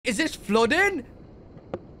is this flooding?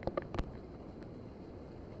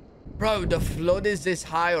 Bro, the flood is this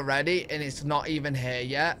high already and it's not even here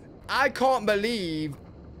yet. I can't believe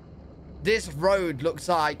this road looks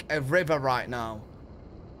like a river right now.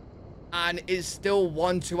 And it's still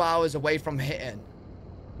 1-2 hours away from hitting.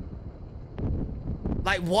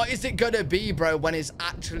 Like, what is it gonna be, bro, when it's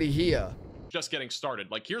actually here? Just getting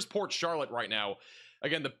started. Like, here's Port Charlotte right now.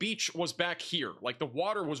 Again, the beach was back here. Like, the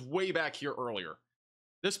water was way back here earlier.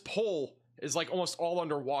 This pole is like almost all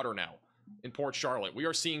underwater now in Port Charlotte. We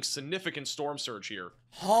are seeing significant storm surge here.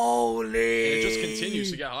 Holy! And it just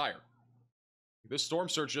continues to get higher. This storm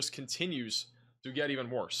surge just continues to get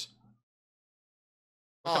even worse.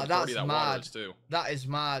 Look Oh, that's that mad. Is too. That is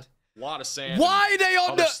mad. A lot of sand. Why are they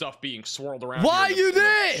on other the stuff being swirled around? Why here are you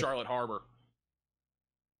there? Charlotte Harbor.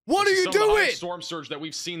 What are you Some of the doing? highest storm surge that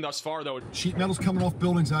we've seen thus far, though. Sheet metal's coming off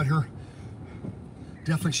buildings out here.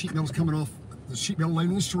 Definitely sheet metal's coming off. The sheet metal laying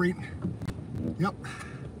in the street. Yep.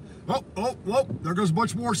 Oh, there goes a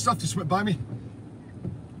bunch more stuff just went by me.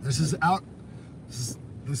 This is out. This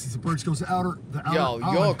is the bridge goes to outer. The outer Yo,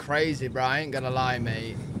 island. you're crazy, bro. I ain't gonna lie,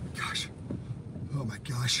 mate. Gosh. Oh my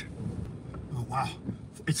gosh. Oh wow.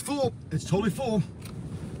 It's full. It's totally full.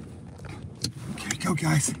 Okay, go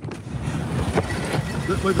guys.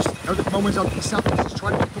 Look, the winds out to the south. Just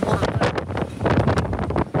trying to get the water.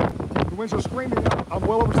 The winds are screaming. I'm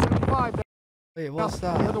well over 75. Wait, what's You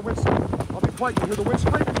that? hear the wind? I'll be quiet. You hear the wind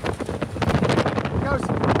screaming? Here it goes.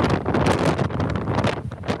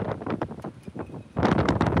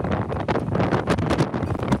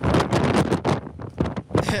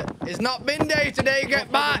 It's not bin day today. Get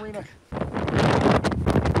back.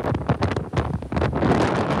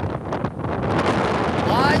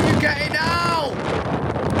 Why are you getting out?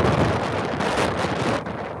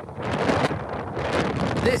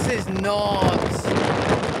 This is nuts.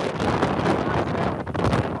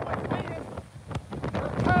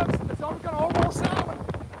 It's only gonna almost out.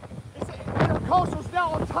 It's coastal's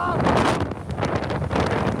down on top.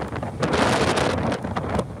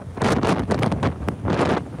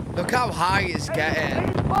 Look how high it's getting.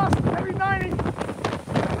 80 plus, maybe 90.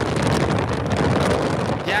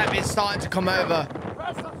 Yeah, it's starting to come over.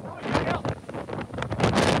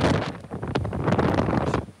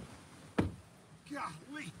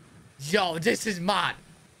 Golly. Yo, this is mad.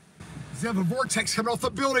 They have a vortex coming off the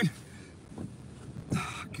building.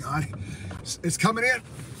 Oh, God, it's coming in.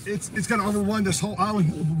 It's gonna overrun this whole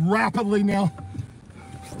island rapidly now.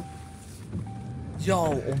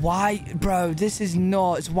 Yo, why, bro? This is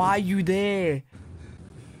nuts. Why are you there?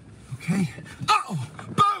 Okay. Oh,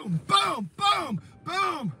 boom, boom, boom,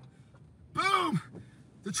 boom, boom.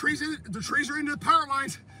 The trees are into the power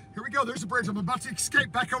lines. Here we go. There's the bridge. I'm about to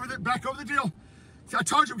escape back over the deal. See, I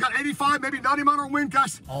told you we've got 85, maybe 90 mile an hour wind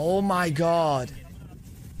gusts. Oh my God.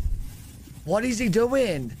 What is he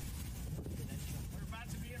doing? We're about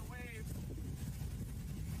to be in waves.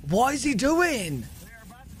 What is he doing? We're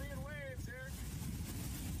about to be in waves, Eric.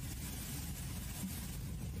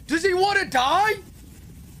 Does he want to die?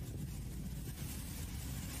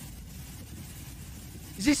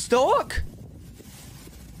 Is he stuck?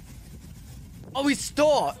 Oh, he's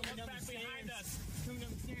stuck.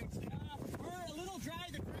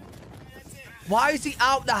 Why is he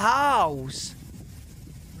out the house?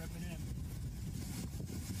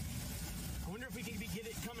 I wonder if we can get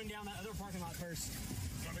it coming down that other parking lot first.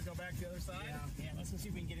 You want to go back to the other side? Yeah, let's see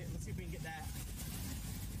if we can get it. Let's see if we can get that.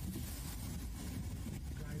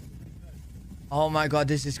 Oh my God,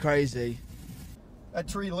 this is crazy. That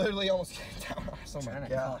tree literally almost came down on us. Oh my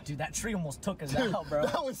God. Dude, that tree almost took us Dude, out, bro.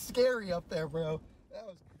 that was scary up there, bro. That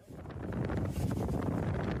was...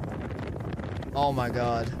 Oh my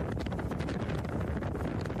God.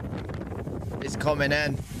 It's coming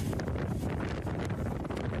in.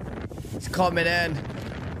 It's coming in.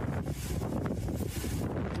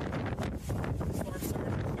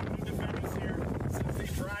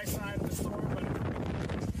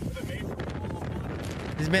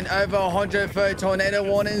 There's been over 130 tornado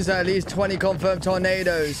warnings, at least 20 confirmed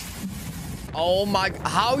tornadoes. Oh my,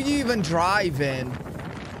 how are you even driving?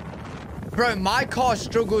 Bro, my car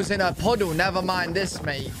struggles in a puddle, never mind this,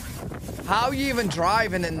 mate. How are you even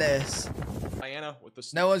driving in this?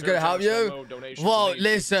 No one's gonna help you? Well,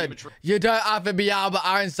 listen, you don't have to be Albert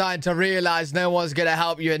Einstein to realize no one's gonna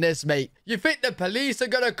help you in this, mate. You think the police are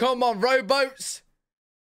gonna come on rowboats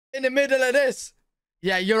in the middle of this?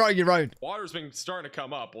 Yeah, you're on your own. Water's been starting to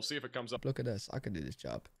come up. We'll see if it comes up. Look at this. I can do this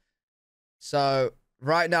job. So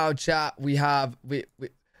right now, chat, we have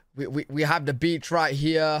the beach right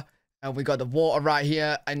here, and we got the water right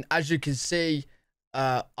here. And as you can see,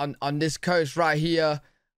 on this coast right here,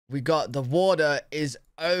 We got the water is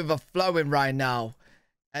overflowing right now.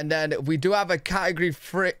 And then we do have a category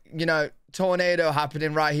 3, you know, tornado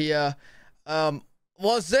happening right here.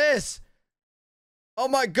 What's this? Oh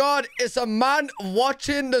my God, it's a man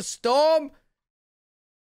watching the storm.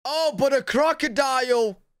 Oh, but a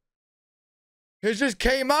crocodile has just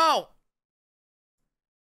came out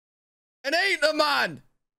and ate the man.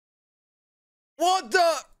 What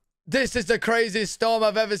the? This is the craziest storm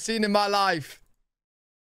I've ever seen in my life.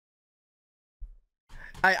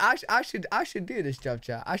 I should do this job,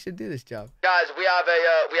 chat. I should do this job. Guys, we have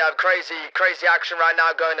crazy action right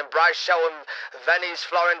now going in Brahh, Shelton, Venice,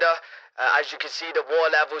 Florida. As you can see, the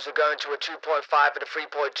water levels are going to a 2.5 and a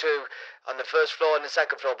 3.2 on the first floor and the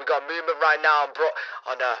second floor. We got movement right now on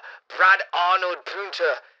Brad Arnold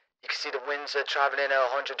Punta. You can see the winds are traveling at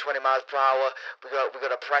 120 miles per hour. We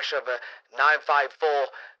got a pressure of 954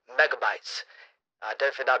 megabytes. I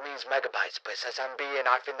don't think that means megabytes, but it says MB, and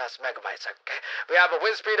I think that's megabytes. Okay. We have a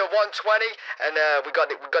wind speed of 120, and we got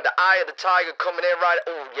the eye of the tiger coming in right.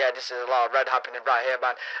 Oh yeah, this is a lot of red happening right here,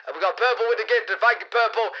 man. We got purple with the gift, the Viking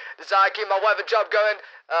purple. This is how I keep my weather job going.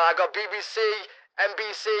 I got BBC,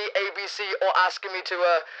 NBC, ABC, all asking me to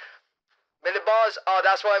millibars. Oh,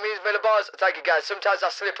 that's what it means, millibars. Thank you guys. Sometimes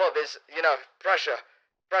I slip up. It's, you know, pressure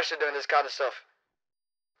doing this kind of stuff.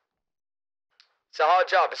 It's a hard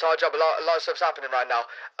job. It's a hard job. A lot of stuff's happening right now.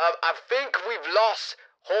 I think we've lost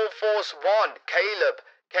Whole Force 1. Caleb.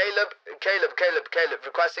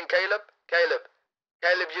 Requesting Caleb. Caleb,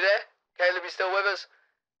 you there? Caleb, you still with us?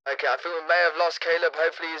 Okay, I think we may have lost Caleb.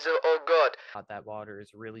 Hopefully he's all good. That water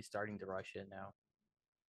is really starting to rush in now.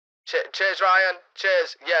 Cheers, Ryan.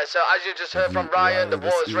 Cheers. Yeah, so as you just heard from Ryan, the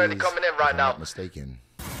water's really coming in right now. Not mistaken.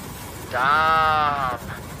 Damn.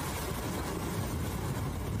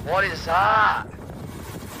 What is that?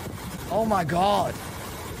 Oh my God.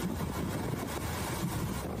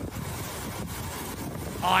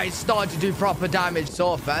 Oh, it's starting to do proper damage,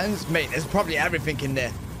 so fans. Mate, there's probably everything in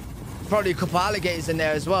there. Probably a couple alligators in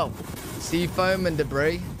there as well. Sea foam and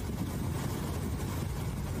debris.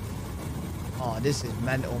 Oh, this is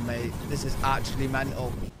mental, mate. This is actually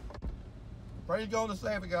mental. Ready to go to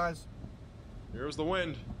save it, guys. Here's the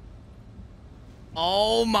wind.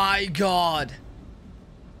 Oh my God.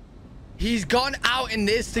 He's gone out in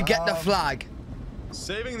this to get the flag.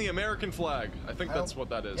 Saving the American flag. I think that's what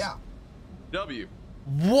that is. Yeah. W.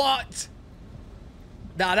 What?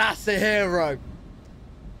 Now that's a hero.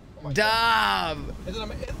 Oh damn.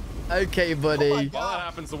 Okay, buddy. Oh While that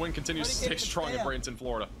happens, the wind continues to stay strong in Bradenton,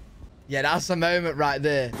 Florida. Yeah, that's a moment right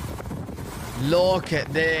there. Look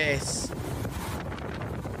at this.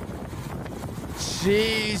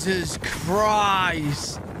 Jesus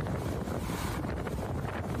Christ.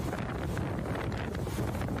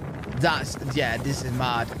 Yeah, this is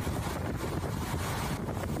mad.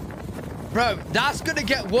 Bro, that's gonna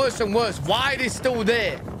get worse and worse. Why are they still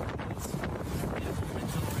there?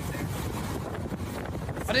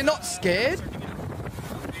 Are they not scared?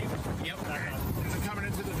 Yep. They're coming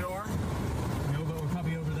into the door. No, but we're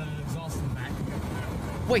probably over the exhaust in the back.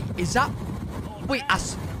 Wait, is that... Wait,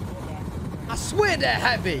 I swear they're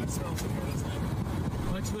heavy.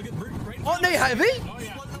 Aren't they heavy? Oh,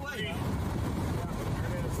 yeah.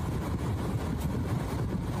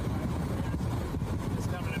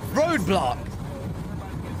 Roadblock.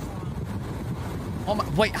 Oh my,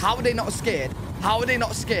 wait, how are they not scared? How are they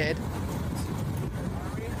not scared?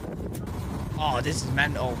 Oh, this is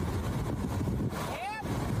mental.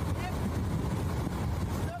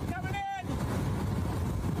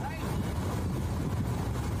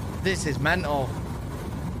 This is mental.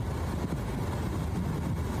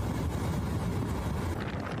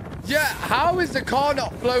 Yeah, how is the car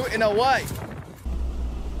not floating away?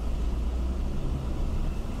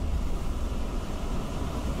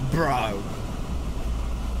 Bro.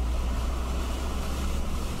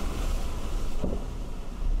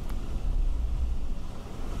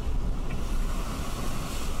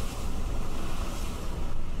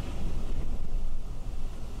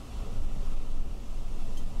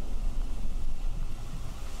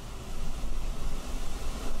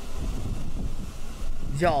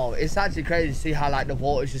 Yo, it's actually crazy to see how like the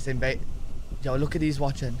water's just invade. Yo, look at these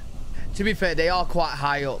watching. To be fair, they are quite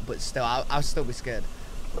high up, but still, I'll still be scared.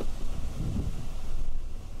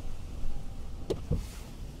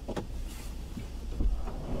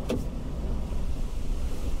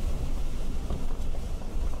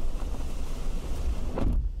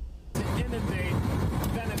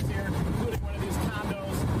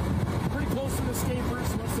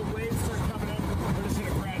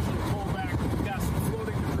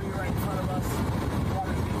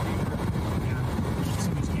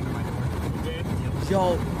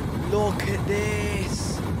 Yo, look at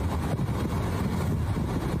this.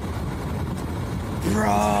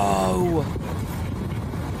 Bro.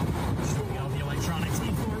 All the electronics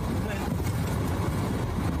before, but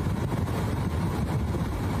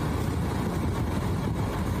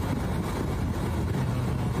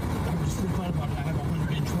I'm just really glad about it. I have a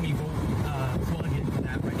 120 volt plug in for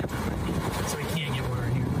that right now, so we can't get water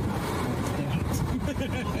in here.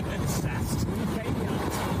 It's fast.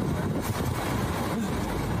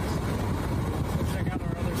 Check out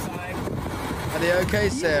our other side. Are they okay,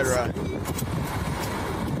 Sarah?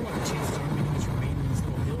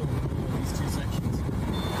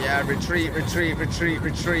 Yeah, retreat, retreat, retreat,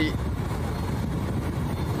 retreat.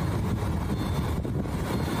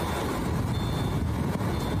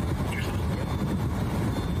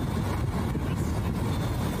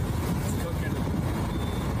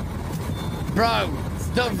 Bro,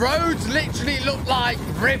 the roads literally look like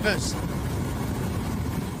rivers. Come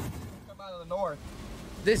out of the north.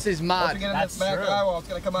 This is mad. That's true. It's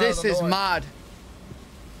gonna come out This of the is north. mad.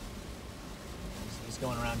 He's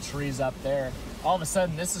going around trees up there. All of a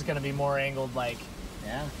sudden, this is going to be more angled, like,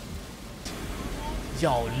 yeah.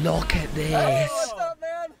 Yo, look at this. Hey, what's up,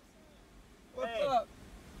 man? What's Hey. up?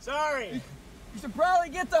 Sorry. You should probably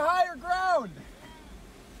get to higher ground.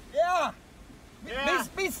 Yeah. Yeah.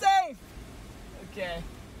 Be safe. Okay.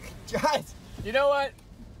 Guys, You know what?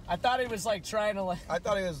 I thought he was, like, trying to, like, I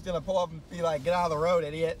thought he was gonna pull up and be like, "Get out of the road,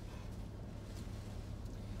 idiot."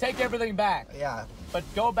 take everything back. Yeah. But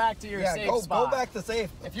go back to your safe spot. Go back to safe.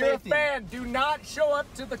 If you're safety. a fan, do not show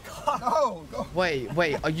up to the car. No, go. Wait,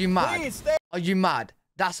 are you mad? Please stay. Are you mad?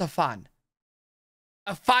 That's a fan.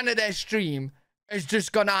 A fan of their stream has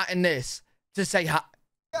just gone out in this to say hi.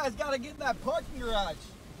 You guys gotta get in that parking garage.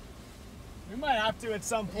 We might have to at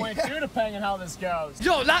some point, too, depending on how this goes.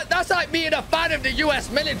 Yo, that's like being a fan of the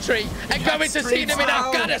US military and going to see them in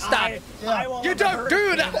Afghanistan. You don't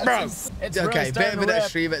do that, bro. It's Okay, really bit of an rip.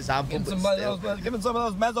 extreme example, Give but him still. some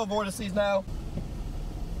of those mezzo vortices now.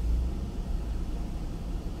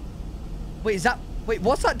 Wait,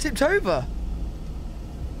 what's that tipped over?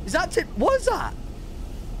 Is that what is that?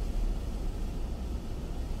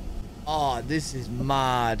 Oh, this is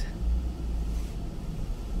mad.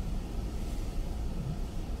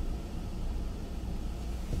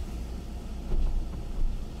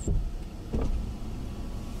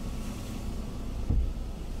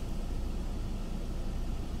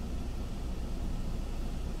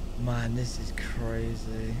 Man, this is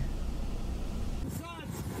crazy.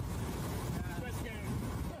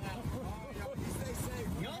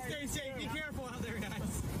 Y'all stay safe. Be careful out there,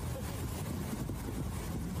 guys.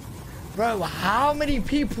 Bro, how many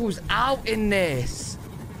people's out in this?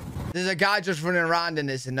 There's a guy just running around in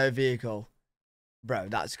this in no vehicle. Bro,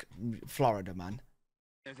 that's Florida, man.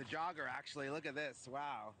 There's a jogger, actually. Look at this.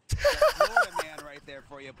 Wow. Florida man right there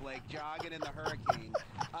for you, Blake. Jogging in the hurricane.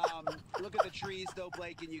 Look at the trees, though,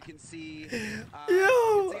 Blake, and you can see, you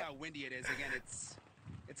can see how windy it is. Again,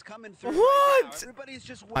 it's coming through right now. What? Everybody's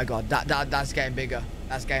just... Oh my God, that's getting bigger.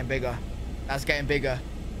 That's getting bigger. That's getting bigger.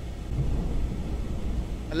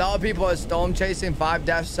 A lot of people are storm chasing. 5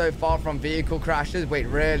 deaths so far from vehicle crashes. Wait,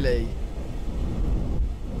 really?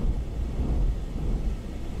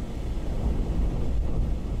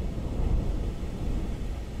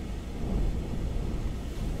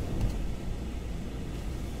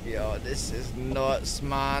 Yo, this is nuts,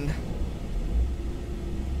 man.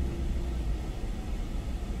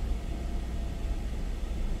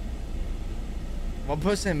 One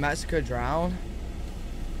person in Mexico drowned.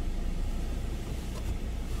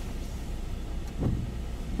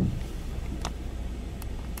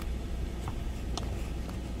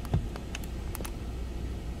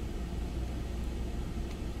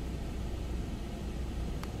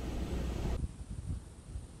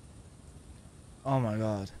 Oh my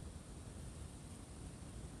God.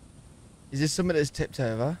 Is this something that's tipped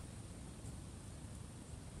over?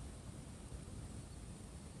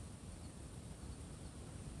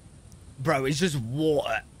 Bro, it's just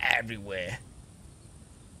water everywhere.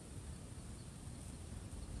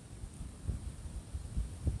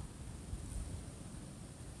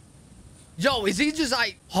 Yo, is he just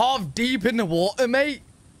like half deep in the water, mate?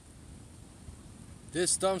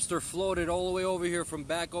 This dumpster floated all the way over here from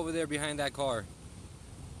back over there behind that car.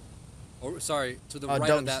 Or sorry, to the right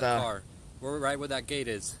of that car. Right where that gate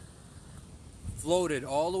is. Floated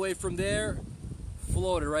all the way from there.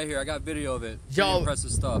 Floated right here. I got video of it. Yo, pretty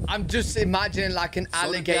impressive stuff. I'm just imagining like an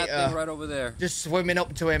alligator that thing right over there. just swimming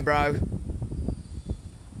up to him, bro.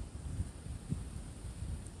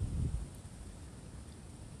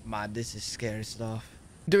 Man, this is scary stuff.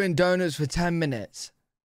 Doing donuts for 10 minutes.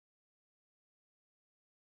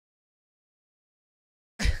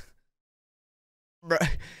 Bro,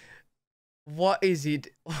 what is he?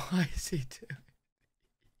 What is he doing?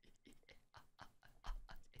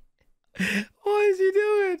 What is he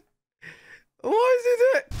doing? What is he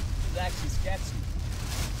doing? It's actually sketchy.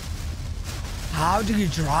 How do you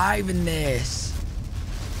drive in this?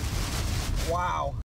 Wow.